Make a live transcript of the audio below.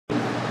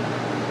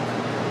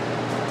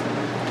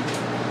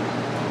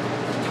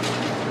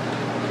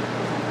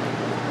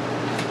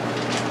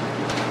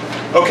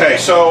Okay,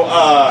 so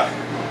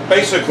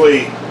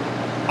basically,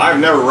 I've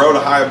never rode a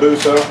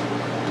Hayabusa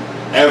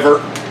ever,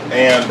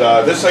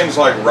 and this thing's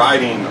like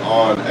riding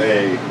on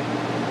a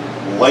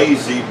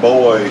lazy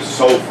boy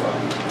sofa.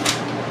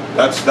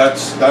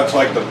 That's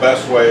like the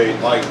best way,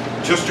 like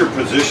just your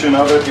position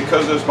of it,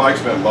 because this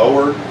bike's been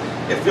lowered,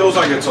 it feels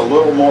like it's a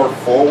little more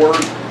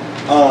forward,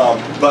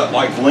 but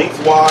like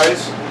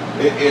lengthwise,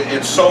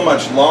 it's so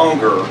much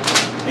longer,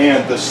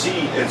 and the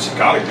seat, it's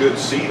got a good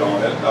seat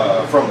on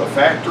it from the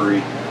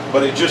factory,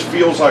 but it just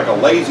feels like a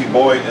lazy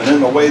boy. And then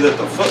the way that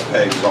the foot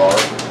pegs are,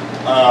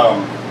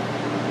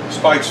 this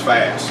bike's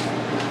fast.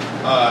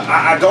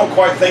 I don't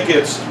quite think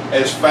it's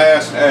as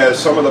fast as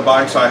some of the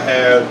bikes I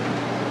had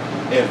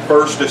in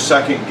first to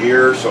second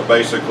gear, so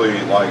basically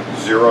like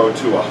 0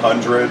 to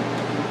 100.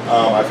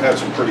 I've had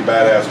some pretty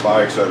badass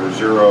bikes that are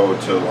 0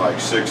 to like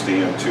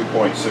 60 in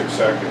 2.6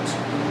 seconds.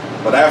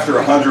 But after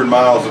 100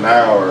 miles an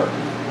hour,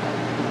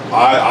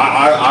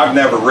 I've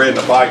never ridden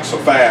a bike so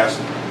fast,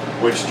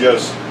 which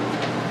just,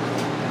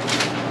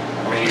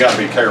 I mean, you got to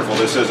be careful.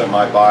 This isn't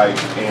my bike,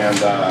 and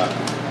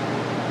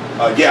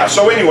yeah.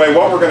 So anyway,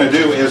 what we're going to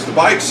do is, the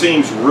bike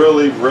seems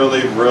really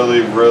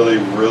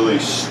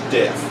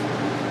stiff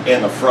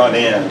in the front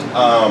end.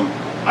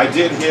 I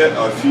did hit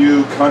a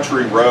few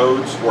country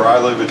roads where I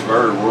live. It's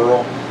very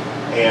rural,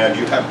 and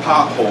you have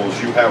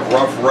potholes, you have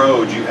rough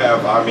roads, you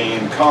have, I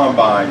mean,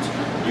 combines,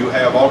 you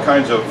have all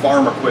kinds of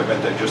farm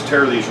equipment that just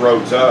tear these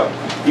roads up.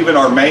 Even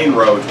our main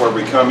roads where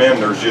we come in,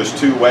 there's just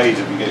two ways.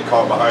 If you get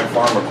caught behind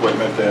farm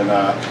equipment, then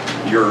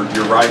you're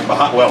right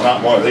behind. Well,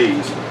 not one of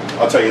these.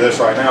 I'll tell you this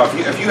right now.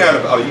 If you had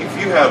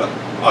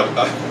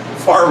a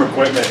farm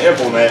equipment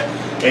implement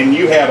and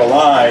you had a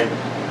line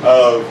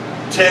of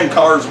 10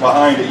 cars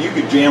behind it, you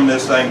could jam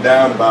this thing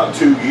down about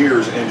 2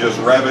 gears and just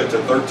rev it to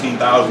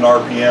 13,000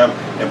 RPM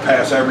and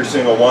pass every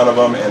single one of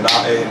them, and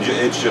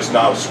it's just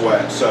not a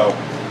sweat. So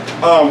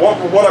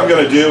what I'm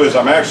going to do is,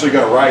 I'm actually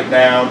going to write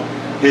down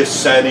his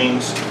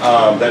settings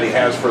that he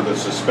has for the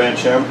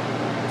suspension,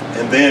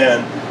 and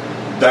then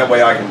that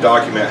way I can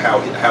document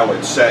how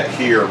it's set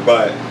here.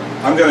 But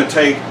I'm going to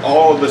take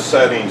all of the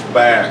settings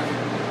back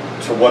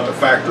to what the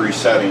factory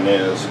setting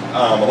is.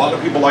 A lot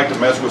of people like to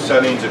mess with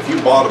settings. If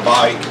you bought a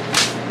bike,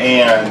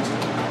 and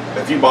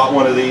if you bought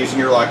one of these and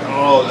you're like,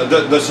 oh,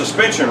 the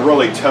suspension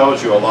really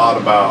tells you a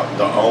lot about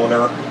the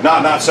owner.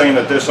 Not saying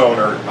that this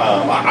owner,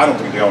 I don't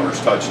think the owner's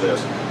touched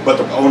this, but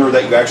the owner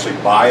that you actually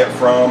buy it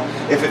from,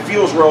 if it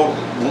feels real,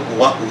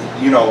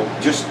 you know,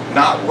 just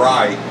not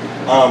right,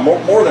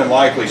 more than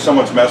likely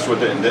someone's messed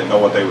with it and didn't know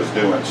what they was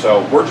doing. So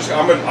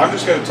I'm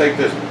just going to take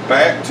this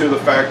back to the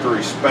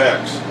factory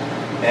specs,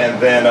 and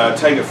then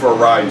take it for a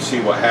ride and see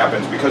what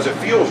happens, because it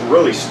feels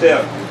really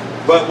stiff.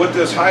 But with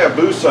this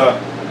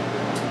Hayabusa,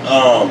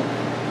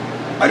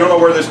 I don't know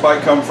where this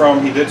bike come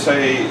from. He did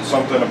say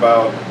something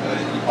about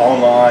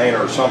online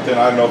or something.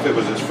 I don't know if it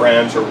was his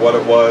friends or what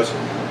it was.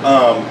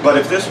 But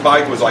if this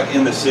bike was like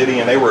in the city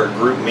and they were at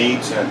group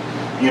meets,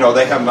 and you know,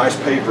 they have nice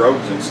paved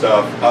roads and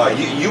stuff,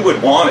 you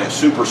would want it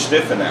super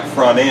stiff in that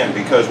front end,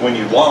 because when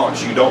you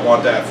launch, you don't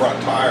want that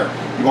front tire.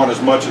 You want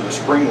as much of the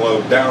spring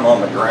load down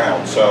on the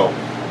ground. So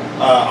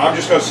I'm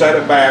just going to set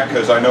it back,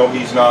 because I know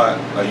he's not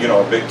you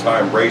know, a big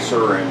time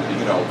racer, and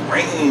you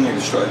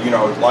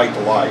know, light to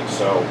light.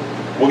 So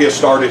we'll get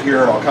started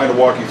here, and I'll kind of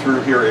walk you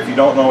through here. If you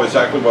don't know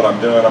exactly what I'm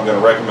doing, I'm going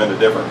to recommend a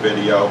different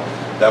video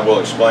that will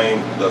explain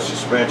the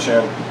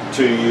suspension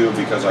to you,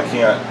 because I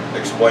can't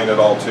explain it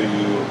all to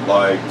you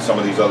like some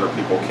of these other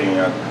people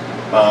can.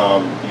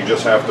 You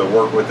just have to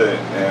work with it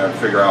and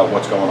figure out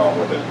what's going on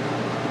with it.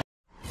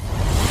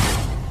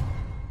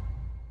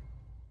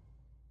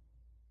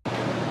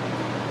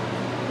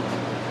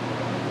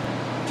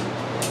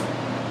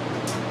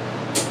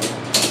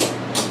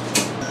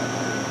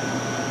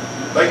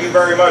 Thank you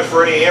very much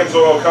for any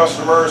Amsoil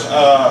customers.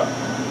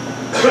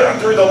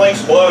 Through the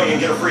links below, you can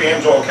get a free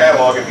Amsoil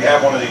catalog if you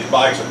have one of these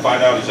bikes, and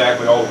find out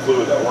exactly all the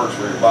fluid that works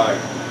for your bike.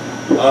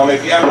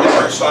 If you have a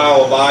different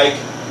style of bike,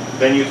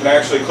 then you can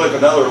actually click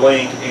another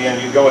link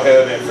and you go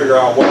ahead and figure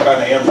out what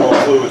kind of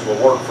Amsoil fluids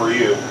will work for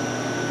you.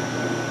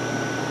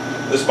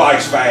 This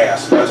bike's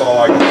fast, that's all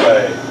I can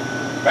say.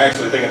 I'm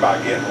actually thinking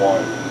about getting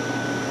one.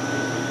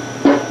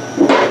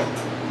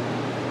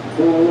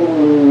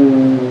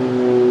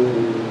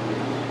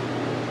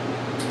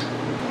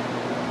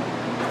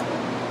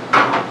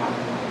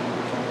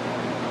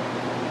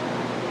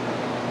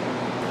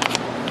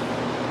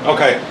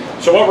 Okay,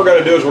 so what we're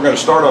going to do is we're going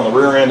to start on the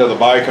rear end of the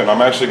bike, and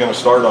I'm actually going to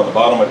start on the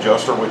bottom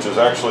adjuster, which is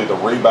actually the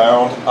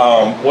rebound.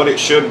 What it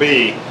should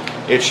be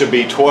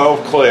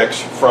 12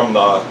 clicks from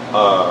the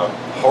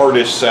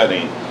hardest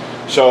setting.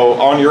 So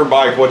on your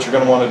bike, what you're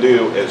going to want to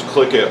do is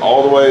click it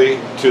all the way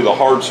to the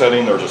hard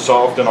setting. There's a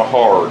soft and a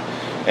hard,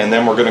 and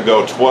then we're going to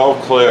go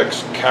 12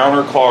 clicks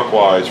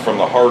counterclockwise from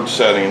the hard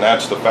setting.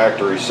 That's the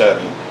factory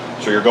setting.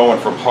 So you're going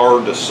from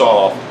hard to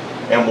soft,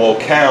 and we'll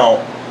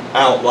count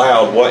out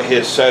loud what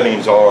his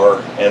settings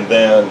are, and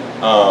then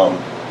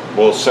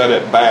we'll set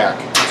it back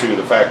to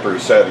the factory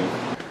setting.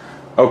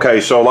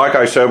 Okay, so like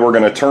I said, we're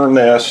going to turn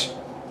this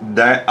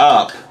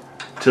up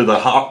to the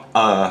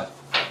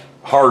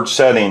hard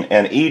setting,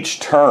 and each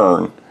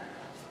turn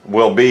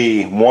will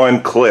be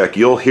one click.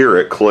 You'll hear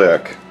it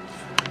click.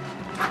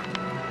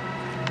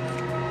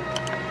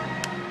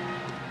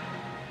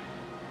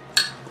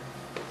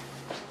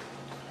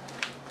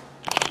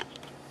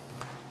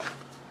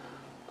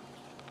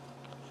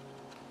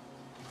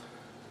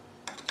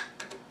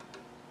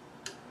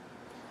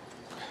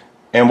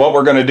 And what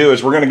we're going to do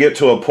is we're going to get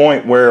to a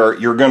point where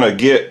you're going to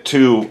get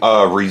to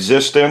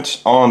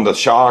resistance on the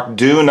shock.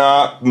 Do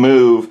not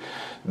move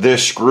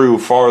this screw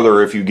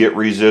farther. If you get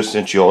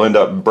resistance, you'll end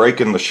up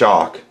breaking the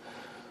shock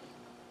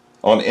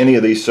on any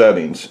of these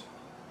settings.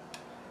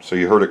 So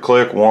you heard it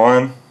click.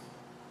 1,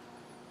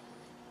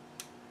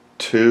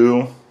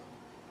 2,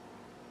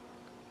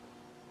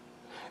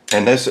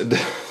 and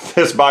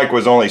this bike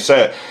was only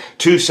set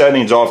 2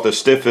 settings off the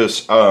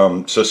stiffest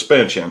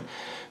suspension.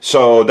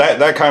 So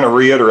that kind of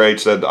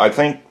reiterates that I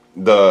think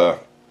the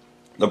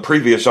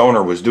previous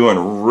owner was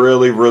doing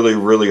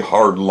really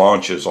hard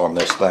launches on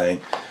this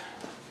thing.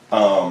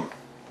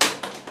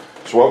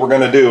 So what we're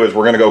going to do is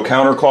we're going to go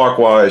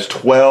counterclockwise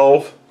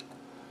 12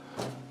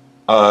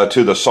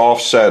 to the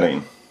soft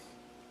setting.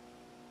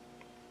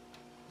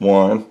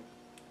 1,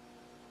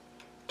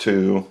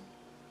 2,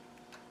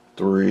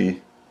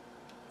 3,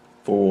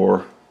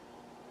 4,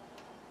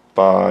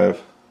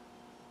 5,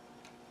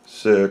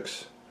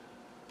 6,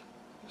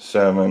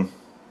 7,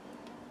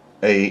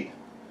 8,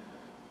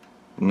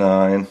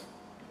 9,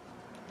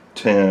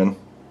 10,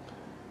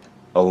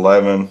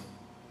 11,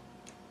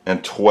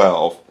 and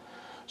 12.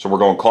 So we're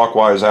going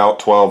clockwise out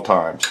 12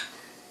 times,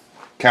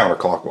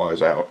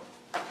 counterclockwise out.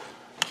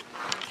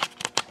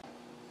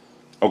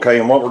 Okay,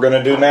 and what we're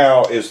going to do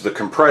now is the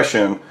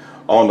compression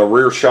on the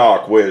rear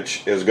shock,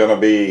 which is going to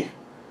be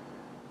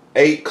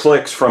 8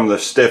 clicks from the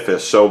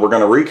stiffest. So we're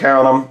going to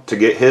recount them to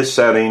get his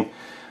setting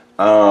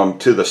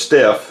to the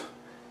stiff.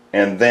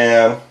 And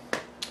then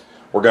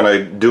we're going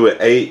to do it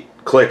 8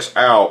 clicks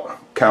out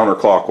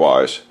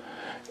counterclockwise.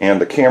 And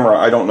the camera,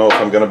 I don't know if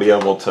I'm going to be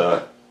able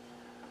to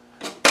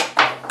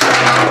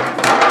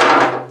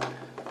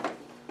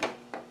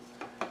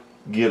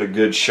get a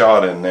good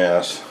shot in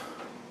this.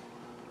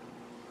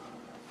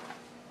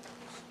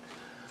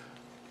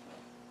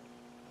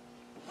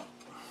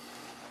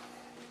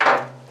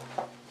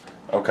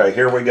 Okay,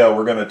 here we go.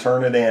 We're going to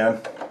turn it in.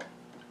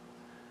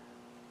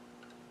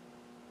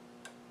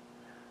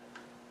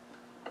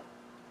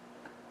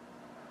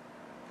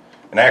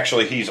 And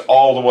actually he's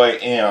all the way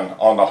in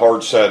on the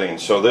hard setting,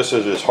 so this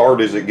is as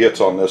hard as it gets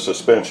on this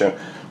suspension.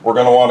 We're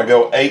going to want to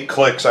go 8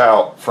 clicks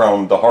out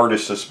from the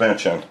hardest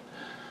suspension.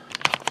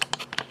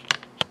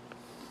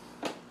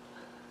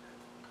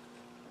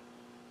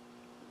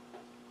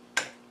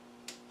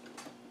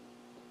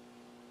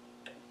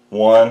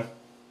 One,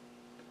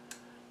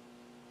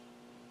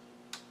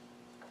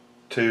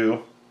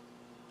 2,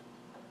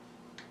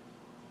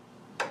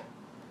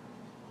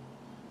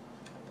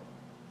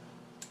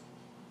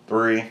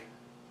 3,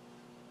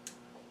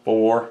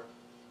 4,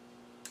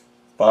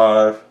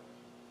 5,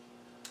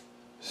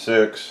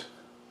 6,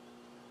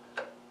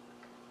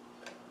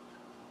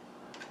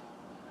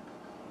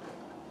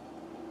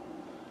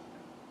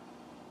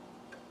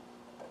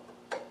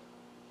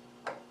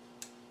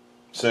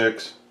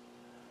 6,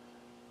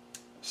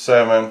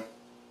 7,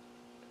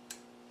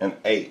 and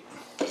 8.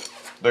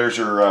 There's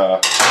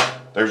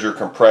your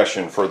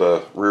compression for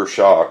the rear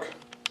shock.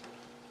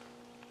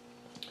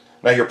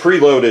 Now your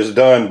preload is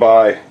done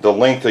by the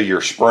length of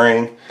your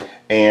spring,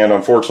 and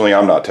unfortunately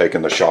I'm not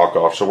taking the shock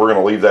off, so we're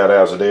going to leave that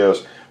as it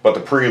is. But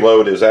the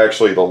preload is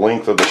actually the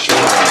length of the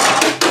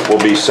spring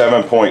will be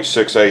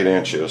 7.68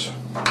 inches.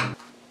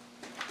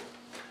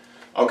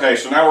 Okay,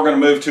 so now we're going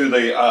to move to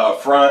the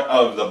front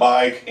of the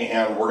bike,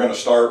 and we're going to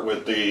start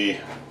with the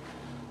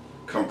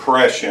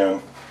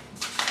compression,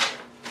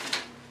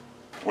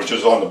 which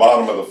is on the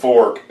bottom of the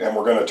fork, and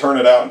we're going to turn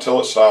it out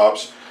until it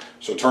stops.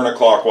 So turn it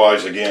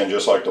clockwise again,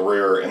 just like the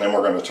rear, and then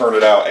we're going to turn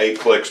it out 8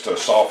 clicks to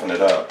soften it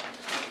up.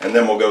 And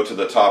then we'll go to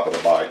the top of the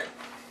bike.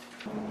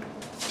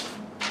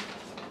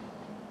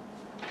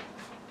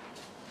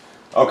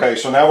 Okay,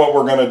 so now what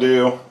we're going to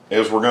do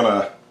is we're going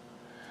to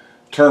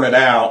turn it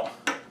out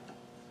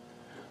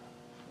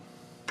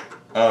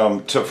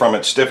from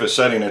its stiffest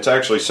setting. It's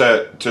actually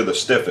set to the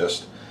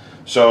stiffest.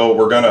 So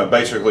we're going to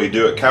basically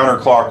do it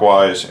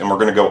counterclockwise, and we're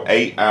going to go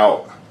 8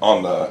 out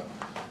on the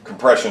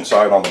compression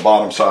side on the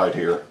bottom side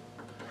here.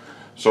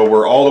 So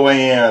we're all the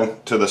way in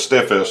to the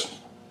stiffest,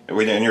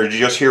 and you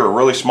just hear a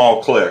really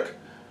small click.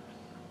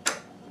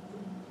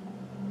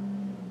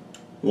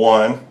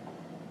 1,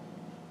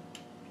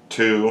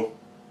 2,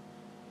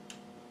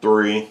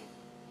 3,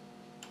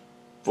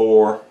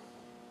 4,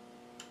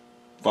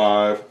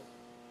 5,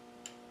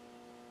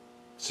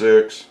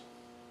 6,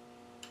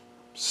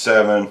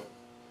 7,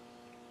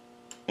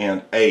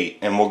 and 8,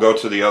 and we'll go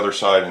to the other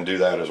side and do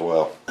that as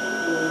well.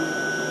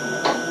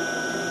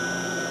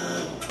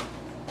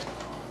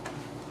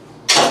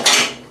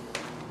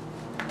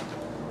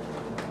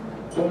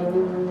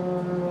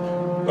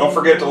 Don't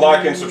forget to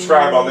like and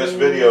subscribe on this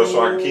video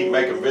so I can keep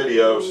making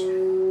videos.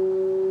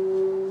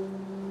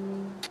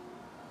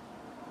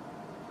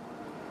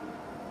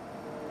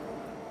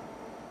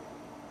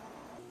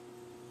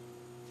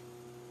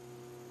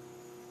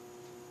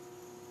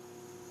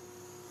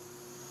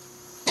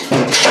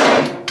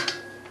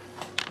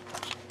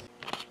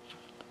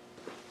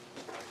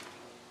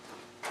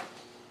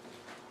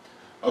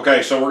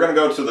 Okay, so we're going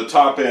to go to the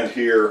top end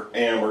here,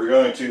 and we're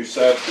going to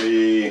set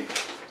the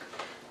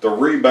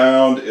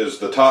rebound is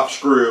the top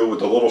screw with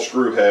the little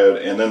screw head,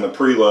 and then the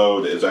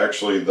preload is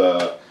actually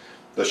the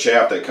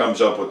shaft that comes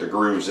up with the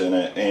grooves in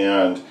it.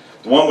 And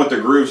the one with the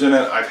grooves in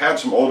it, I've had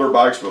some older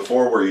bikes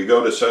before where you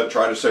go to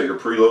try to set your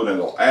preload, and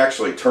it'll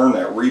actually turn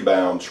that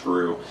rebound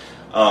screw.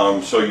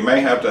 So you may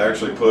have to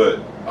actually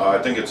put, I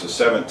think it's a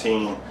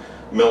 17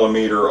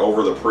 millimeter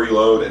over the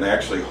preload and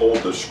actually hold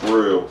the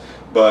screw.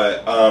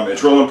 But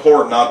it's real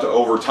important not to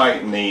over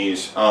tighten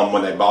these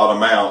when they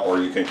bottom out,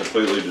 or you can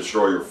completely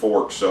destroy your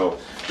fork. So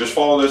just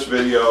follow this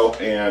video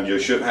and you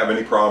shouldn't have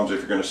any problems if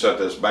you're going to set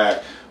this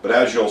back. But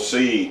as you'll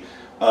see,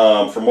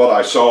 from what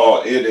I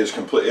saw,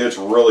 it's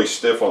really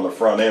stiff on the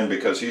front end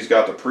because he's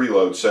got the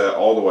preload set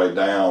all the way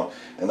down,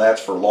 and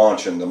that's for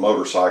launching the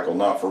motorcycle,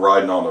 not for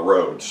riding on the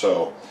road.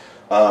 So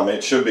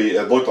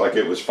it looked like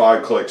it was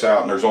 5 clicks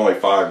out, and there's only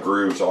 5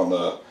 grooves on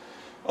the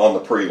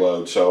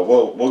preload. So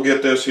we'll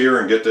get this here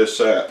and get this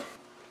set.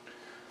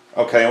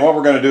 Okay, and what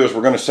we're going to do is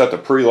we're going to set the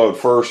preload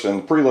first,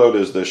 and the preload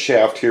is the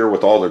shaft here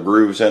with all the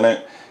grooves in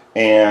it,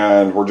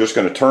 and we're just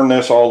going to turn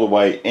this all the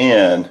way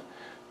in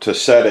to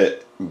set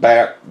it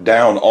back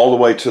down all the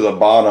way to the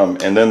bottom,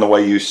 and then the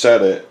way you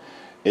set it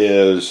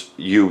is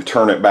you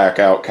turn it back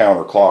out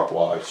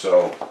counterclockwise.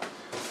 So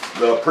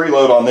the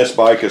preload on this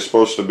bike is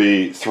supposed to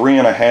be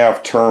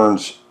 3.5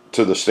 turns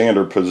to the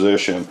standard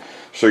position.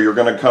 So you're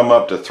going to come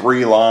up to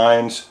 3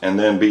 lines and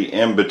then be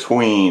in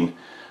between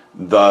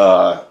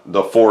the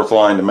 4th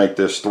line to make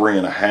this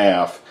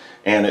 3.5.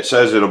 And it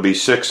says it'll be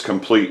 6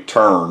 complete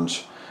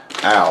turns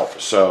out.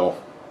 So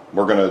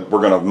we're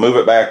gonna move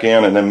it back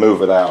in and then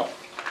move it out.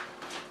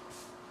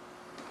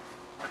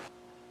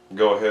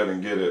 Go ahead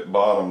and get it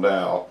bottomed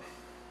out.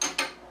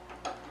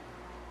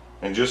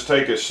 And just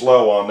take it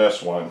slow on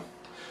this one.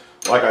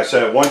 Like I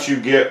said, once you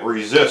get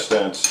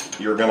resistance,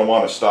 you're going to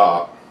want to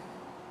stop.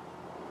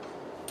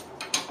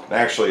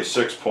 Actually, a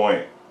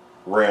 6-point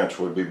wrench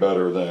would be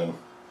better than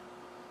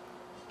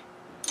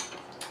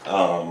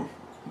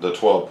the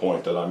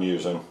 12-point that I'm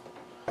using.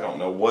 I don't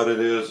know what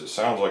it is. It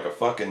sounds like a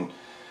fucking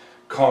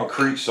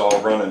concrete saw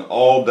running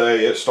all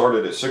day. It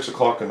started at 6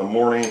 o'clock in the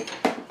morning.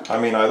 I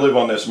mean, I live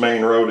on this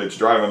main road. It's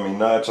driving me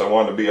nuts. I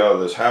wanted to be out of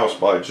this house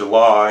by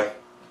July,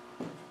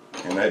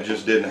 and that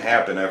just didn't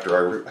happen after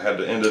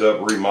I ended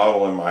up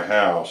remodeling my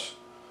house.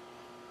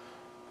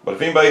 But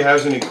if anybody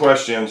has any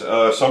questions,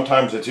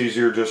 sometimes it's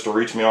easier just to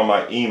reach me on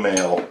my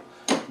email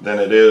than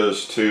it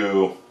is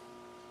to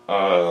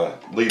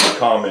leave a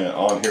comment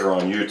on here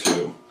on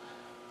YouTube.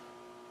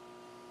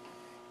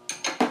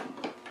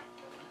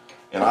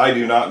 And I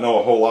do not know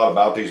a whole lot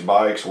about these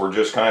bikes. We're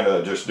just kind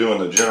of just doing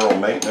the general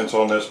maintenance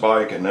on this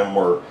bike, and then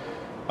we're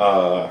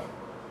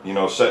you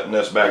know, setting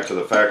this back to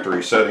the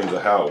factory settings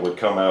of how it would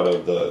come out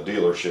of the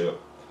dealership.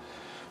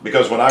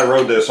 Because when I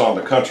rode this on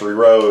the country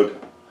road,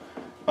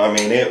 I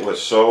mean, it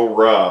was so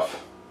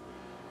rough.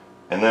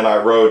 And then I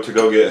rode to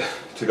go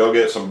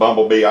get some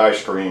Bumblebee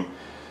ice cream,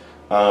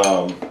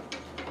 and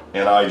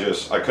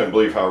I couldn't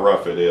believe how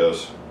rough it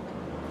is.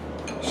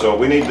 So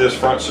we need this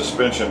front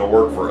suspension to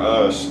work for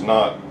us,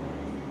 not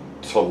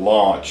to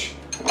launch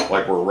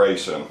like we're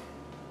racing.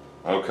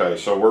 Okay,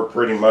 so we're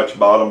pretty much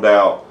bottomed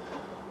out.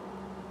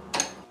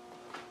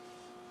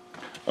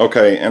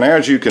 Okay, and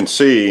as you can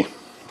see,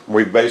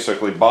 we've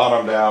basically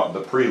bottomed out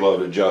the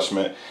preload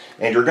adjustment.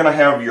 And you're going to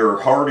have your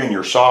hard and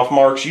your soft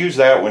marks. Use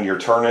that when you're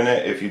turning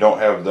it if you don't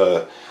have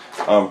the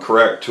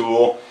correct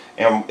tool.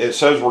 And it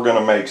says we're going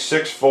to make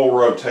 6 full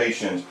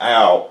rotations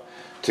out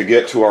to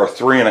get to our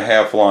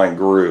 3.5 line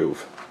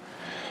groove.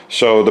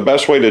 So the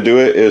best way to do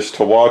it is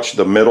to watch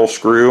the middle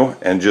screw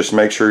and just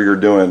make sure you're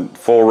doing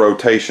full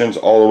rotations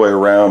all the way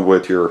around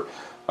with your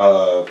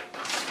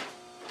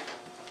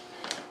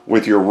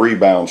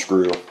rebound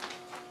screw.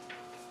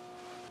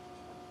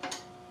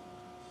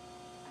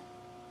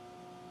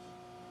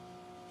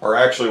 Or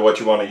actually, what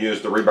you want to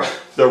use, the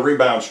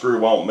rebound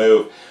screw won't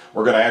move.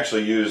 We're going to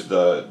actually use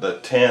the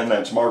 10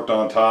 that's marked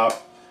on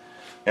top,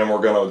 and we're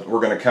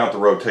going to count the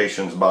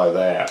rotations by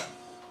that.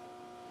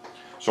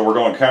 So we're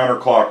going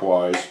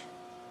counterclockwise.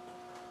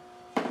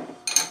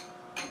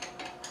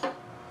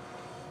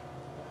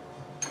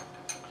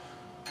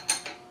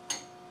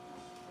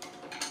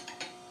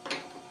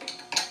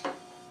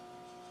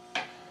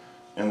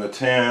 And the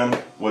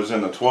 10 was in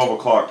the 12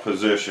 o'clock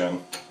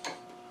position.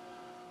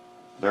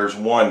 There's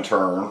 1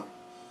 turn.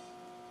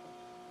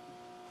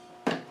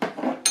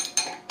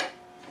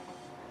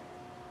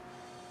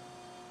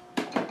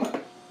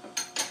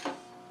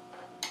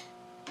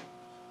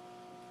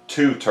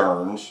 Two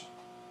turns.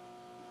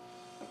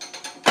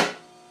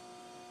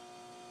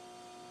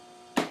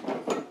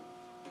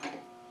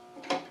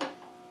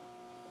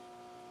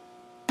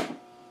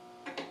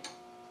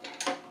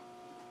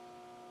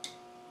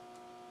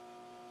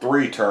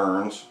 Three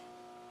turns.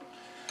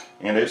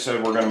 And it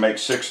said we're going to make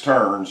 6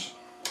 turns.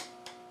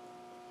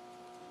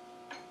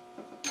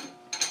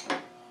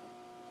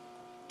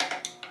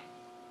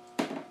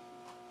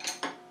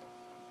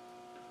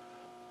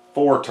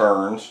 Four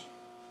turns,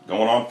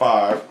 going on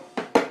 5.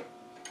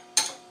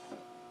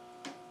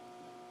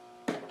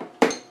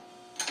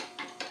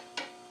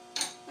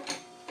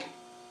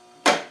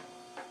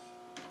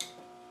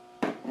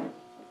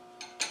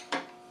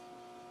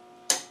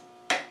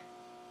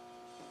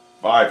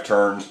 5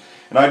 turns.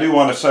 And I do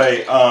want to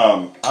say,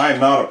 I am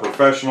not a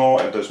professional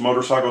at this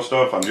motorcycle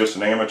stuff. I'm just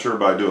an amateur,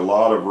 but I do a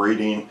lot of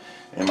reading,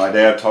 and my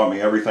dad taught me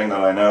everything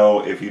that I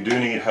know. If you do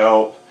need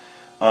help,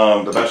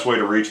 the best way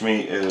to reach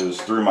me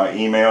is through my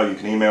email. You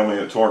can email me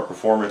at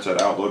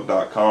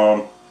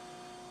torqueperformance@outlook.com.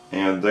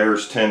 And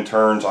there's 10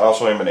 turns. I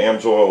also am an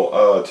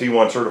Amsoil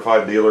T1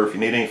 certified dealer. If you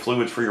need any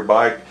fluids for your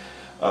bike,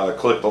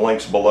 click the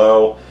links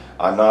below.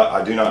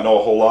 I do not know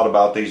a whole lot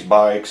about these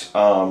bikes,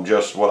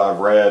 just what I've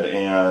read,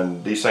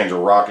 and these things are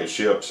rocket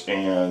ships,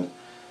 and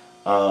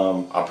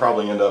I'll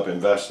probably end up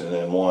investing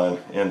in one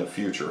in the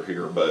future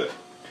here. But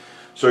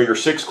so you're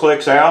 6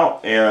 clicks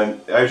out,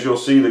 and as you'll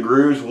see, the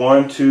grooves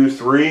 1, 2,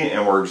 3,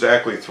 and we're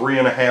exactly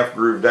 3.5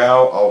 grooved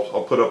out.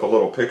 I'll put up a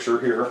little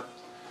picture here.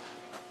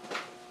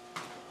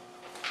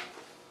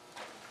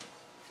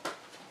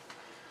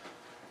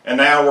 And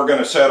now we're going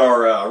to set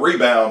our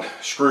rebound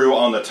screw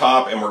on the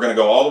top, and we're going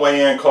to go all the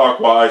way in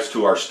clockwise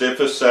to our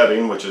stiffest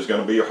setting, which is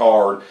going to be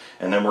hard,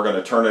 and then we're going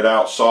to turn it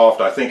out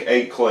soft, I think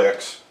 8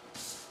 clicks.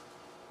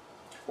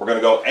 We're going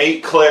to go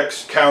 8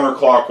 clicks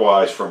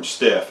counterclockwise from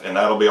stiff, and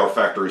that'll be our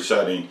factory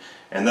setting.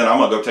 And then I'm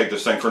going to go take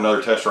this thing for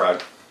another test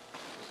ride.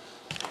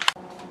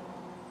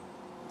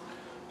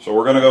 So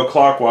we're going to go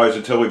clockwise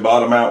until we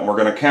bottom out, and we're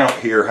going to count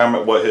here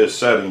what his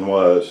setting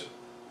was.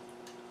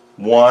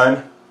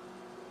 1,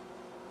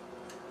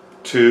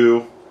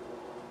 2,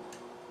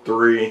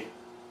 3,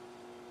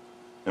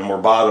 and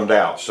we're bottomed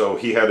out. So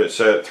he had it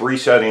set 3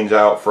 settings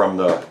out from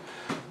the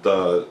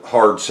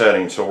hard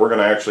setting. So we're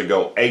going to actually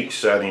go 8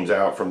 settings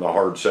out from the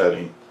hard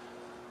setting.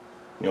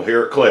 You'll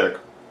hear it click.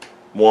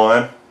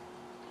 1,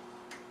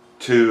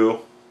 2,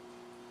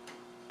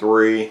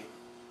 3,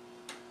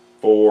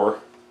 4,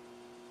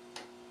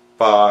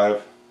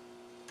 5,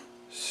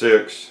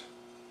 6,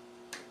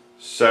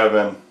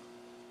 7,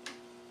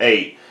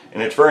 8.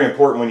 And it's very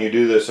important when you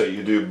do this that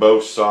you do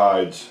both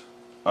sides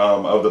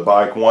of the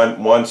bike,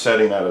 one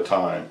setting at a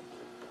time.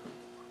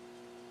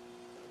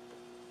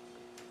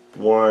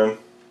 1,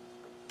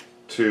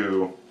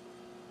 2,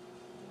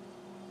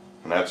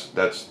 and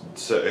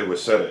it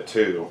was set at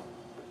 2,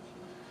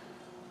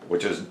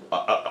 which is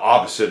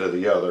opposite of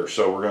the other.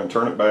 So we're going to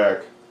turn it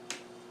back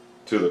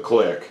to the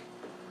click,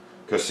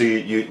 because see,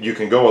 you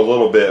can go a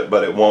little bit,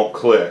 but it won't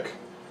click.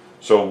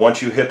 So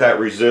once you hit that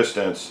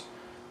resistance,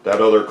 that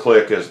other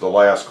click is the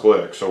last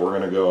click. So we're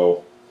going to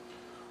go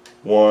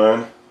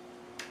 1,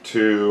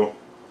 2,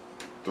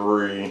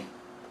 3,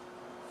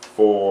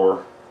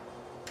 4,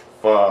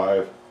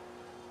 5,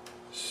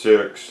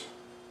 6,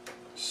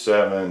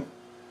 7,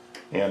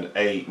 and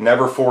 8.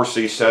 Never force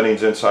these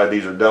settings inside.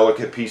 These are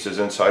delicate pieces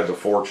inside the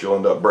forks. You'll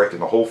end up breaking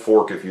the whole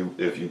fork if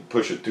you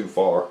push it too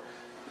far.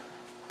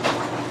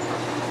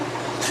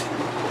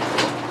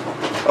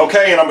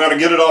 Okay, and I'm going to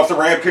get it off the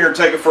ramp here and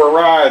take it for a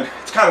ride.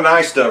 It's kind of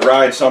nice to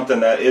ride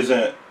something that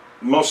isn't,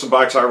 most of the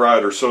bikes I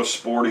ride are so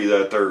sporty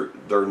that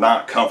they're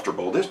not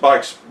comfortable. This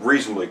bike's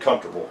reasonably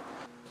comfortable.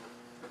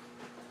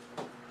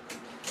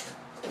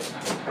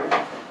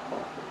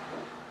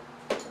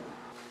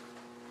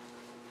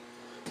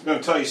 I'm going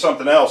to tell you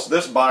something else.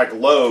 This bike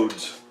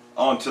loads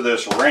onto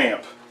this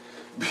ramp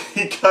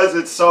because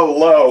it's so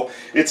low.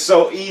 It's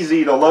so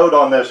easy to load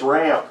on this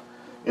ramp.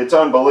 It's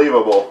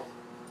unbelievable.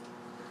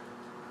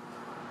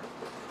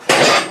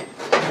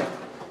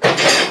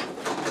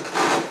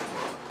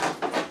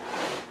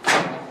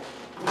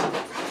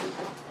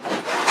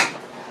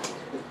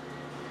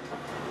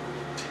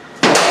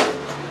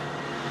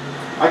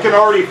 I can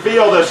already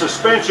feel the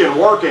suspension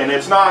working.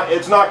 It's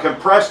not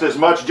compressed as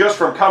much just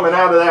from coming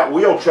out of that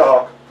wheel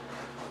chock.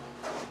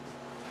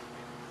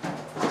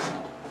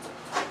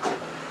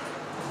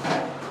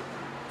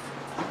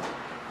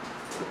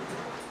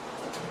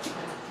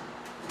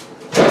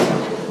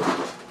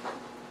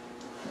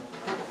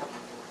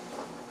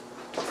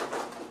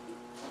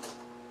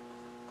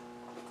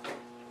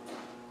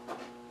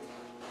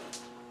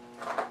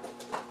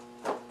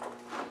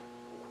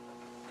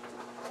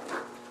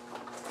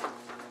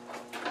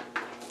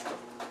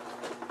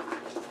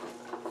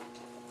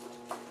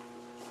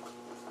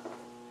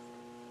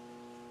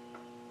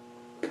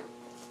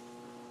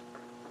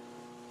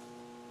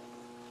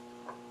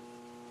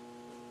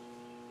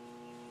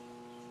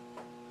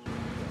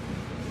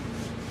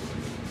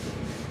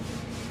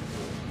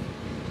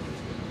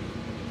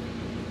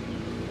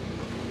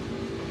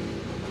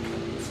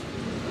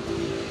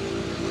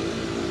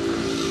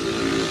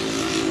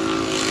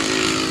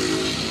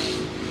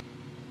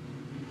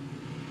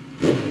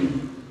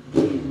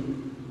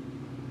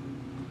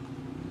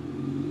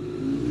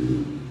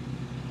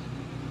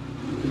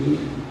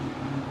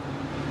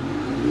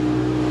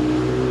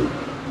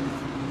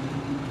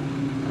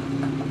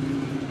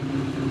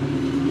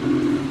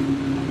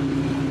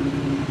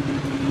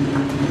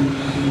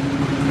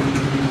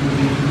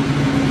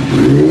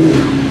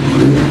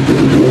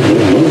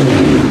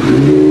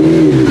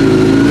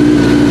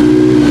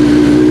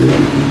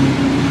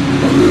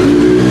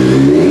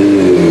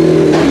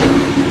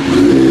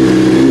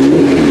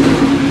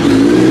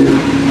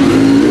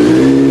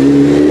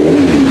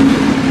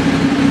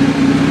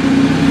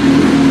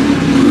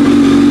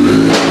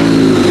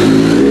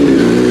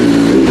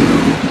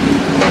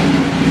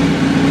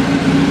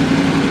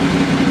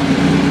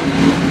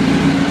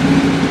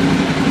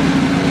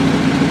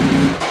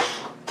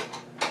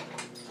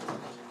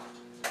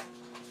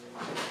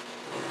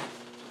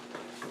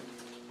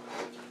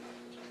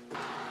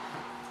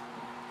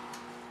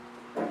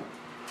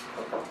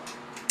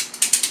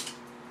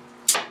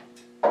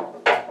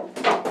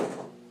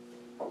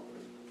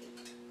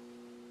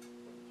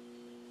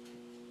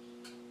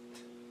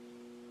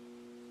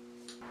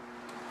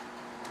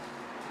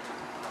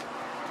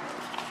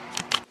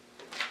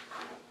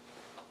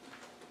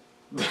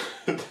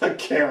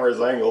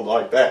 camera's angled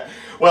like that.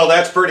 Well,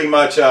 that's pretty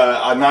much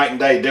a night and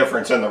day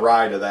difference in the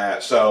ride of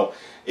that. So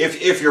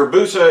if your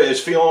Busa is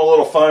feeling a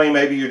little funny,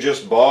 maybe you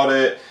just bought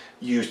it,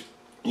 you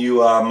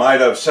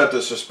might have set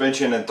the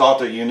suspension and thought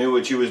that you knew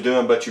what you was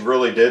doing, but you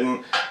really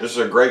didn't. This is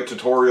a great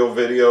tutorial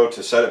video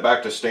to set it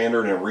back to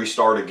standard and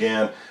restart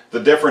again. The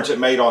difference it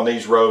made on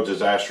these roads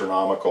is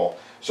astronomical.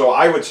 So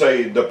I would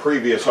say the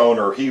previous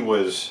owner, he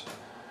was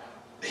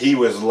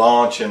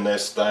launching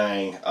this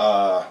thing,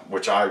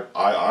 which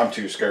I'm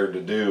too scared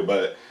to do,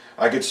 but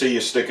I could see you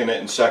sticking it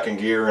in second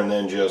gear and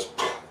then just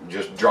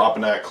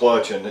dropping that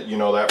clutch, and you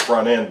know, that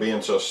front end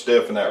being so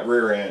stiff and that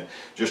rear end,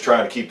 just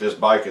trying to keep this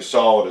bike as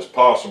solid as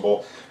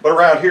possible. But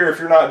around here, if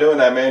you're not doing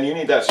that, man, you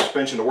need that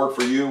suspension to work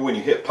for you when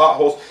you hit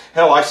potholes.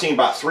 Hell, I seen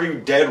about 3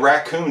 dead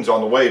raccoons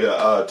on the way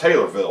to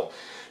Taylorville.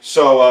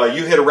 So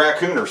you hit a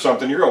raccoon or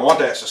something, you're gonna want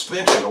that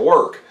suspension to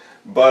work.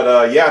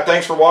 But yeah,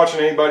 thanks for watching,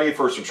 anybody,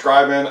 for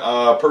subscribing,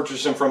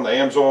 purchasing from the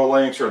Amsoil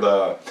links or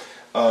the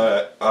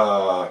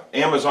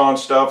Amazon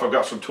stuff. I've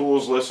got some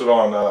tools listed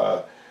on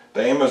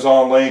the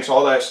Amazon links.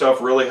 All that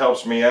stuff really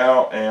helps me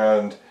out,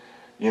 and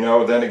you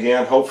know, then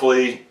again,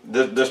 hopefully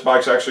this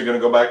bike's actually going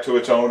to go back to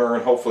its owner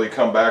and hopefully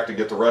come back to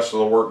get the rest of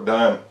the work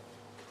done.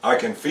 I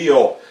can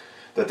feel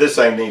that this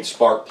thing needs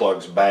spark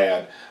plugs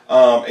bad.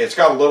 It's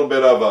got a little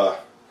bit of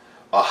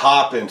a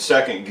hop in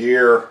second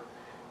gear,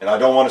 and I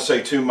don't want to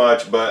say too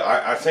much, but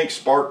I think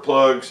spark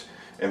plugs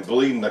and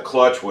bleeding the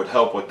clutch would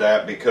help with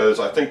that, because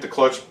I think the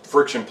clutch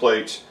friction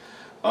plates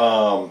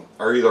are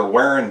either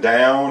wearing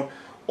down,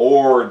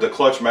 or the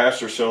clutch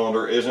master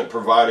cylinder isn't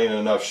providing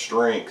enough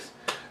strength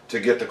to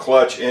get the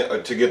clutch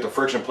in, to get the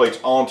friction plates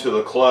onto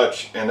the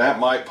clutch, and that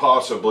might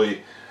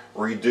possibly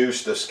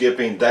reduce the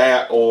skipping.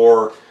 That,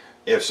 or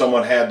if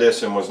someone had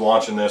this and was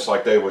launching this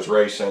like they was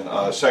racing,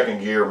 second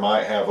gear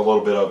might have a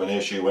little bit of an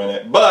issue in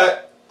it.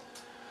 But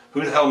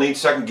who the hell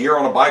needs second gear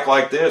on a bike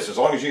like this? As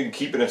long as you can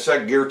keep it in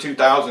second gear,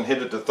 2,000,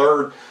 hit it to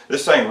third,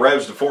 this thing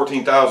revs to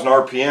 14,000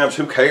 RPMs,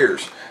 who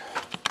cares?